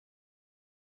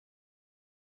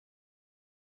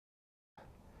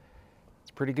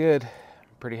pretty good.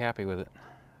 I'm pretty happy with it.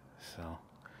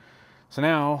 So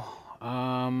now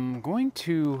I'm going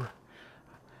to,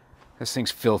 this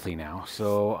thing's filthy now,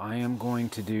 so I am going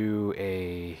to do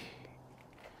a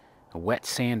wet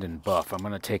sand and buff. I'm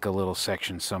going to take a little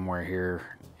section somewhere here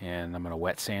and I'm going to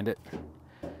wet sand it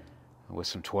with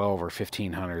some 12 or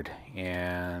 1500,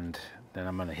 and then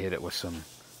I'm going to hit it with some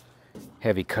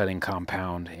heavy cutting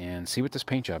compound and see what this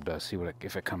paint job does, see what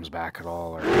if it comes back at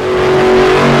all. All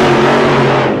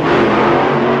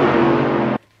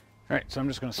right, so I'm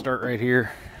just going to start right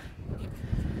here.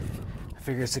 I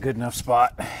figure it's a good enough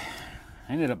spot. I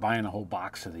ended up buying a whole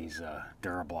box of these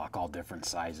Durablock, all different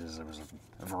sizes. There was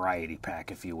a variety pack,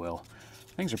 if you will.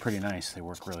 Things are pretty nice. They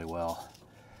work really well.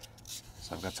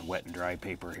 So I've got some wet and dry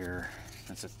paper here.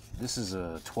 This is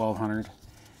a 1200.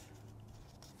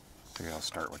 Figure I'll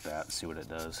start with that and see what it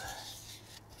does.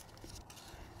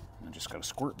 I just got a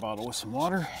squirt bottle with some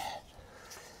water.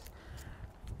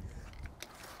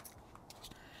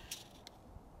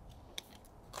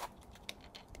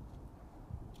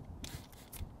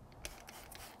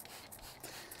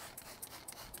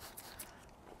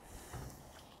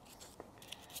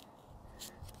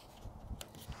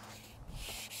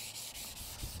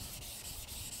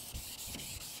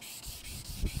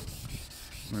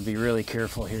 I'm going to be really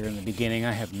careful here in the beginning.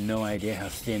 I have no idea how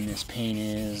thin this paint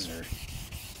is or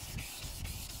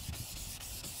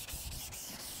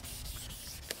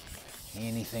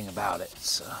anything about it,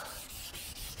 so.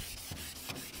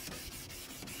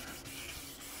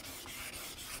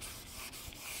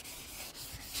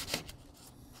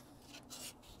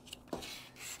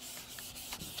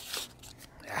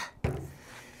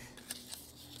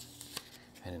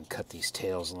 I didn't cut these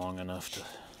tails long enough to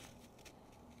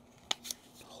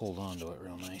hold on to it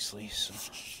real nicely, so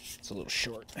it's a little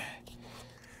short.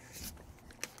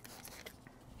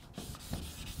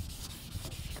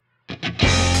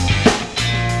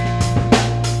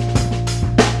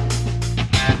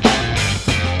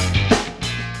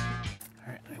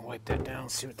 Alright, let me wipe that down,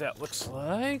 see what that looks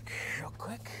like real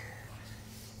quick.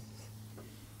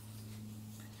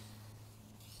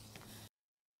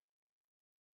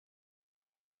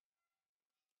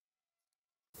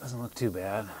 Doesn't look too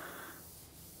bad.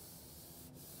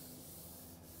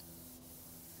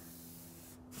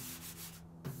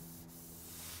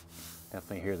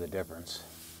 Definitely hear the difference.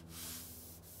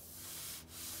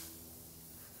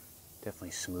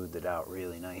 Definitely smoothed it out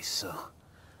really nice, so. All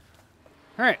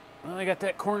right, well, I got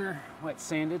that corner wet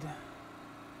sanded.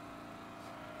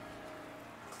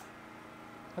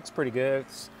 That's pretty good.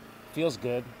 It feels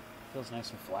good. Feels nice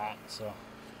and flat, so.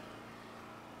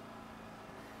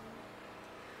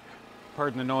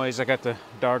 Pardon the noise, I got the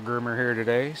dog groomer here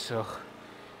today, so.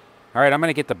 All right, I'm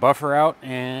gonna get the buffer out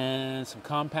and some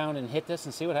compound and hit this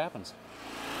and see what happens.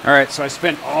 All right, so I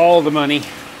spent all the money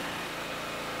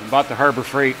and bought the Harbor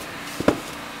Freight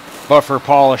buffer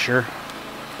polisher.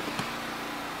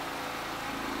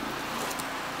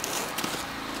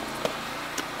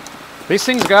 These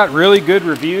things got really good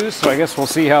reviews, so I guess we'll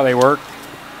see how they work.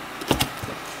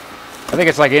 I think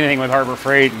it's like anything with Harbor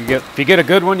Freight. If you get a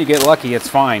good one, you get lucky, it's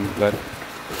fine, but.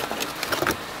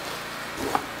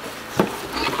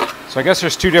 So I guess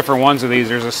there's two different ones of these.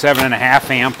 There's a 7.5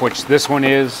 amp, which this one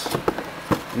is,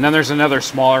 and then there's another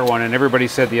smaller one, and everybody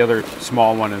said the other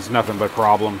small one is nothing but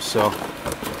problems, so.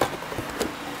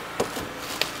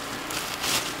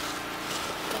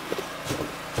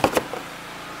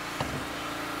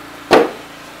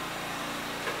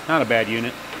 Not a bad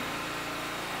unit.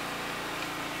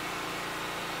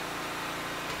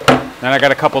 Then I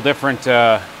got a couple different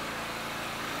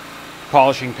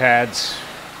polishing pads.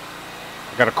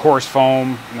 I got a coarse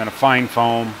foam and then a fine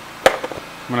foam.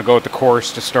 I'm gonna go with the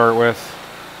coarse to start with.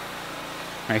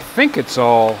 I think it's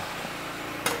all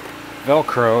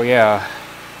Velcro, yeah.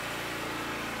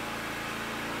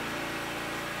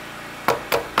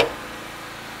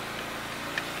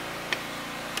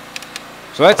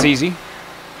 So that's easy.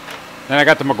 Then I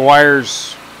got the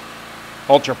Meguiar's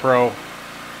Ultra Pro.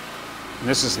 And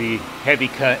this is the heavy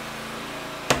cut.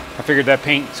 I figured that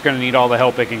paint's gonna need all the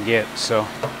help it can get, so.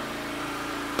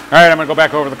 All right, I'm gonna go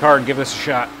back over the car and give this a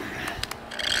shot.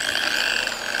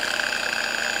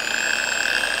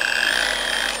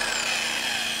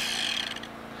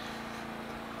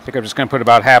 I think I'm just gonna put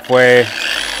about halfway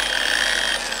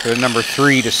to the number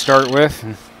 3 to start with.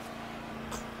 And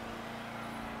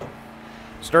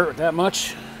start with that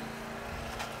much.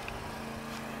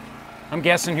 I'm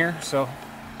guessing here, so.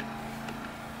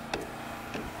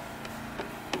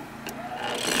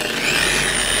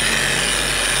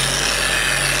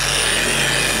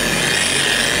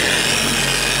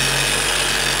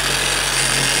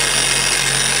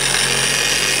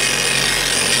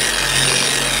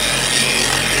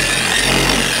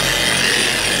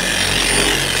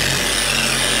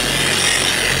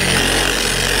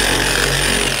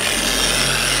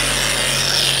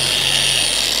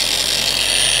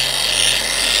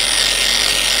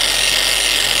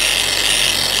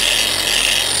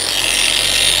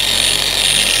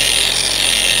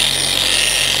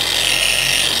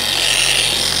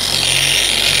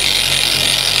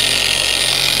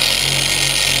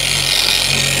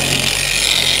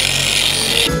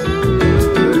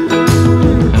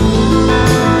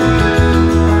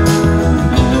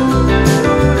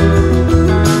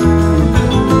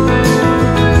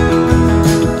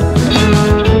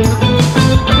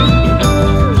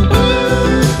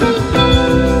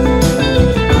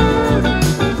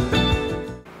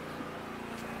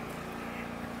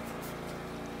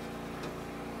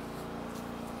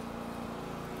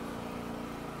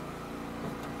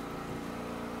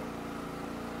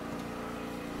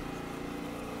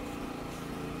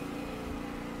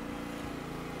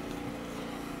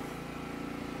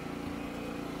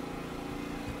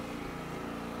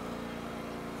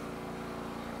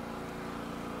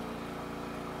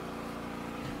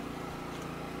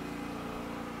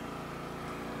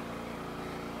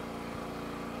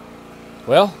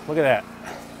 Well, look at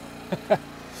that.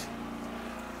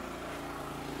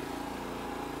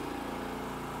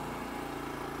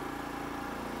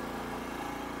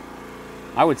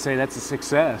 I would say that's a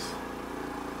success.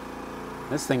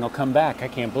 This thing will come back. I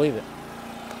can't believe it.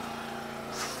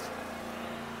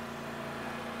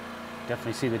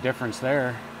 Definitely see the difference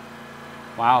there.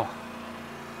 Wow.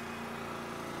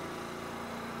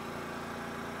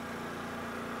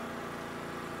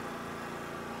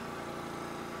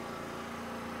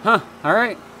 Huh, all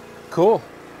right, cool.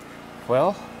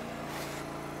 Well,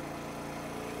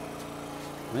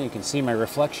 you can see my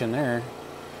reflection there.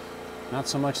 Not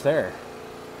so much there.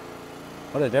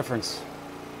 What a difference.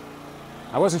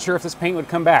 I wasn't sure if this paint would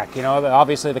come back. You know,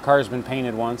 obviously the car's been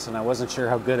painted once, and I wasn't sure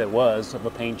how good it was of a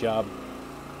paint job.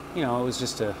 You know, it was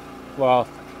just well,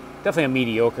 definitely a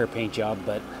mediocre paint job,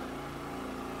 but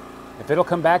if it'll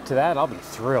come back to that, I'll be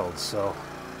thrilled, so.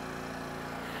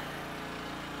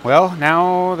 Well,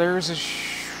 now there's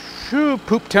a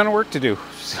poop ton of work to do.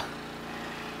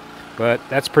 But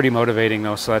that's pretty motivating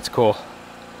though, so that's cool.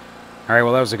 All right,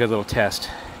 well, that was a good little test.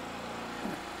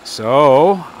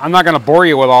 So, I'm not going to bore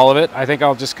you with all of it. I think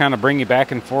I'll just kind of bring you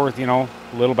back and forth, you know,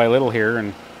 little by little here,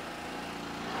 and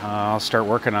I'll start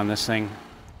working on this thing.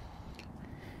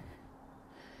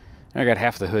 I got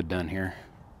half the hood done here.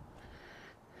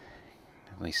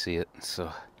 Definitely see it.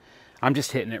 So, I'm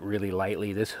just hitting it really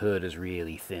lightly. This hood is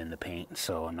really thin, the paint,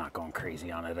 so I'm not going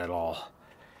crazy on it at all.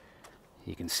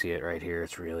 You can see it right here.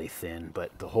 It's really thin,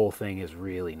 but the whole thing is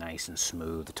really nice and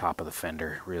smooth. The top of the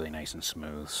fender, really nice and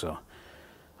smooth, so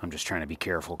I'm just trying to be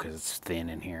careful because it's thin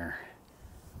in here.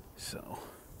 So,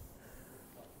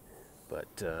 but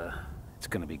it's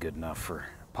going to be good enough for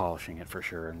polishing it for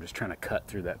sure. I'm just trying to cut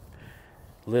through that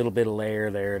little bit of layer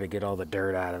there to get all the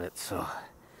dirt out of it. So,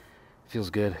 feels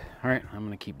good. All right, I'm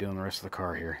going to keep doing the rest of the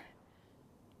car here.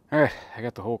 All right, I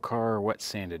got the whole car wet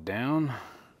sanded down.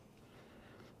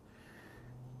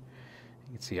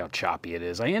 You can see how choppy it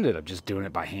is. I ended up just doing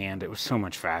it by hand. It was so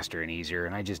much faster and easier,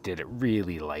 and I just did it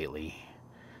really lightly.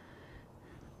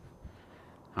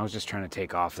 I was just trying to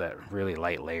take off that really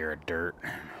light layer of dirt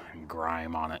and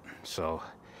grime on it, so,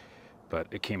 but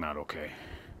it came out okay.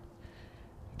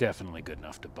 Definitely good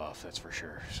enough to buff, that's for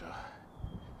sure, so.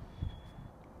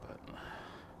 But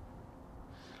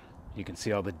you can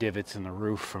see all the divots in the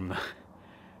roof from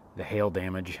the hail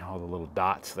damage, all the little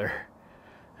dots there.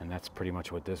 And that's pretty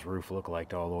much what this roof looked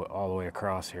like all the way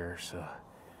across here, so you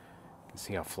can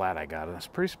see how flat I got it. I was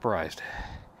pretty surprised.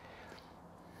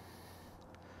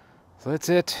 So that's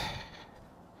it.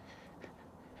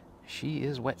 She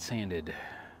is wet sanded.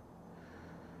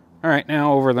 All right,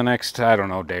 now over the next, I don't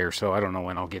know, day or so, I don't know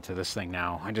when I'll get to this thing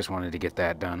now. I just wanted to get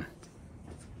that done.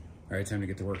 All right, time to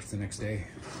get to work the next day.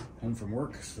 Home from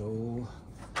work, so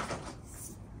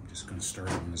I'm just gonna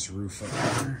start on this roof up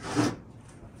here.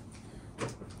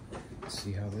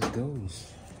 See how this goes.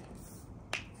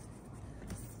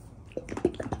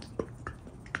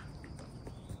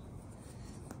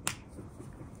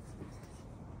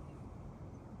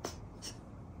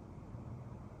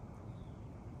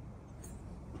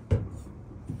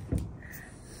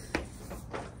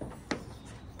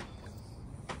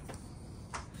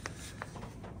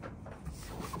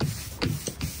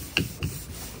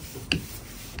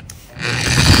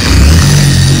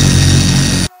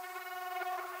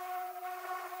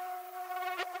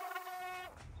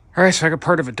 All right, so I got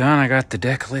part of it done. I got the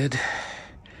deck lid,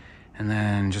 and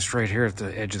then just right here at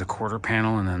the edge of the quarter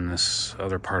panel, and then this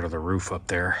other part of the roof up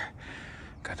there.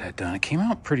 Got that done. It came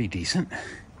out pretty decent.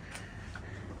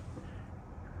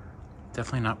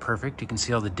 Definitely not perfect. You can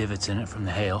see all the divots in it from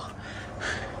the hail.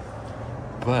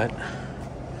 But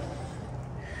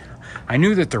I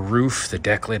knew that the roof, the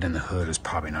deck lid, and the hood is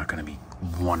probably not going to be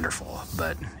wonderful,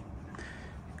 but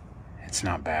it's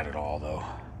not bad at all, though.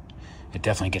 It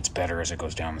definitely gets better as it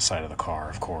goes down the side of the car,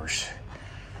 of course.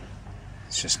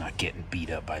 It's just not getting beat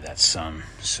up by that sun.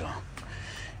 So,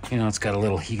 you know, it's got a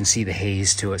little, you can see the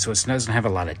haze to it. So it doesn't have a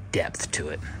lot of depth to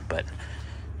it, but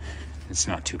it's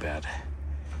not too bad.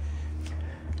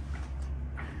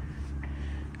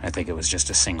 I think it was just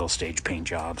a single stage paint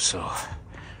job. So,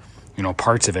 you know,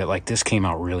 parts of it, like this came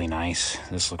out really nice.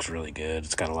 This looks really good.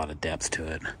 It's got a lot of depth to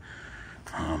it.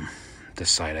 This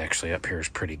side actually up here is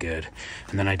pretty good.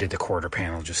 And then I did the quarter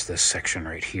panel, just this section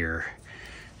right here.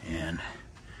 And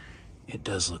it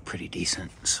does look pretty decent,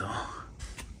 so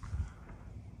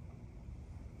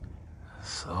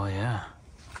yeah.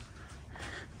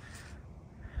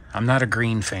 I'm not a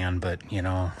green fan, but you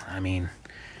know, I mean,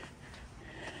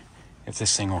 if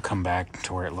this thing will come back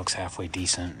to where it looks halfway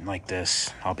decent like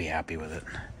this, I'll be happy with it.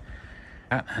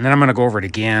 And then I'm gonna go over it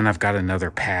again. I've got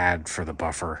another pad for the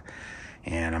buffer.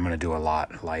 And I'm going to do a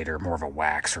lot lighter, more of a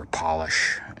wax or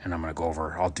polish. And I'm going to go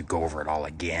over it all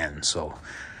again. So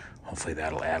hopefully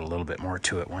that'll add a little bit more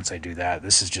to it once I do that.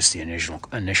 This is just the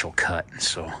initial cut.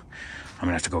 So I'm going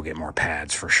to have to go get more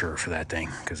pads for sure for that thing.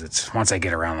 Because it's once I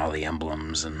get around all the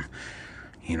emblems and,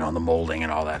 you know, the molding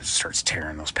and all that, it starts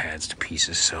tearing those pads to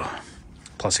pieces. So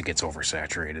plus it gets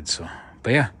oversaturated. So,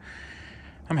 but yeah,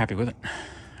 I'm happy with it.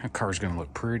 That car's going to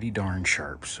look pretty darn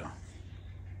sharp. So.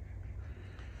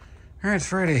 Alright, it's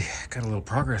Friday. Got a little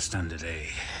progress done today.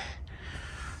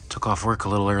 Took off work a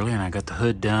little early and I got the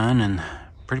hood done and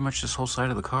pretty much this whole side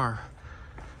of the car.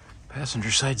 Passenger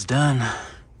side's done.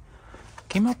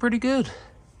 Came out pretty good.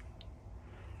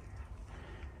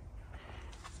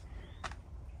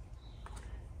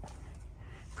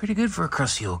 Pretty good for a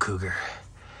crusty old Cougar.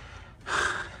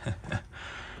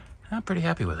 I'm pretty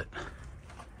happy with it.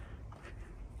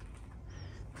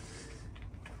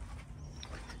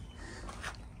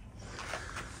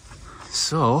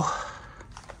 So,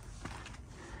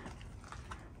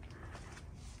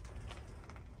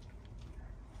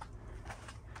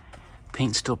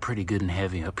 paint's still pretty good and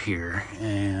heavy up here,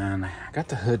 and I got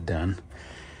the hood done.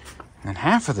 And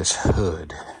half of this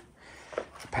hood,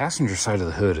 the passenger side of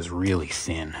the hood is really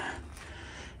thin.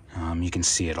 You can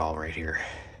see it all right here.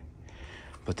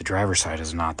 But the driver's side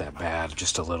is not that bad,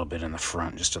 just a little bit in the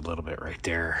front, just a little bit right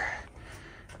there.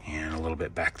 And a little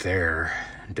bit back there.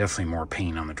 Definitely more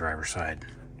paint on the driver's side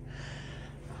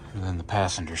than the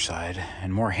passenger side,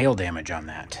 and more hail damage on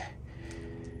that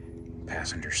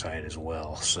passenger side as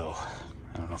well. So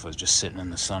I don't know if I was just sitting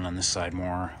in the sun on this side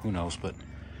more, who knows. But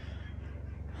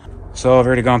so I've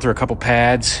already gone through a couple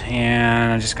pads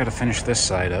and I just got to finish this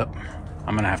side up.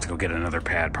 I'm gonna have to go get another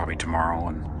pad probably tomorrow,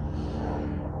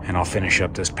 and I'll finish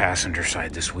up this passenger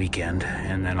side this weekend,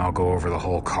 and then I'll go over the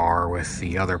whole car with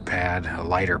the other pad, a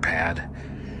lighter pad,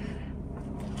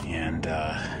 and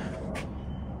a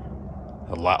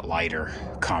lot lighter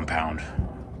compound.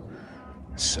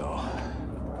 So,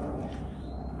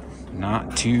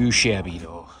 not too shabby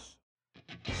though.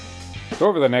 So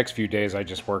over the next few days, I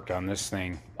just worked on this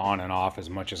thing on and off as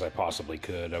much as I possibly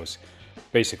could. I was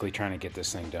basically trying to get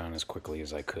this thing done as quickly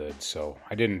as I could, so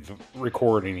I didn't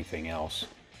record anything else.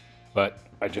 But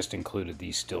I just included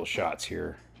these still shots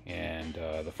here. And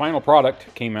the final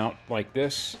product came out like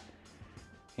this.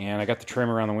 And I got the trim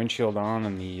around the windshield on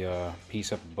and the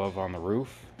piece up above on the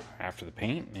roof after the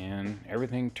paint. And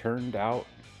everything turned out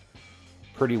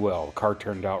pretty well. The car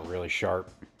turned out really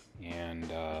sharp. And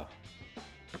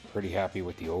pretty happy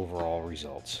with the overall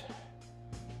results.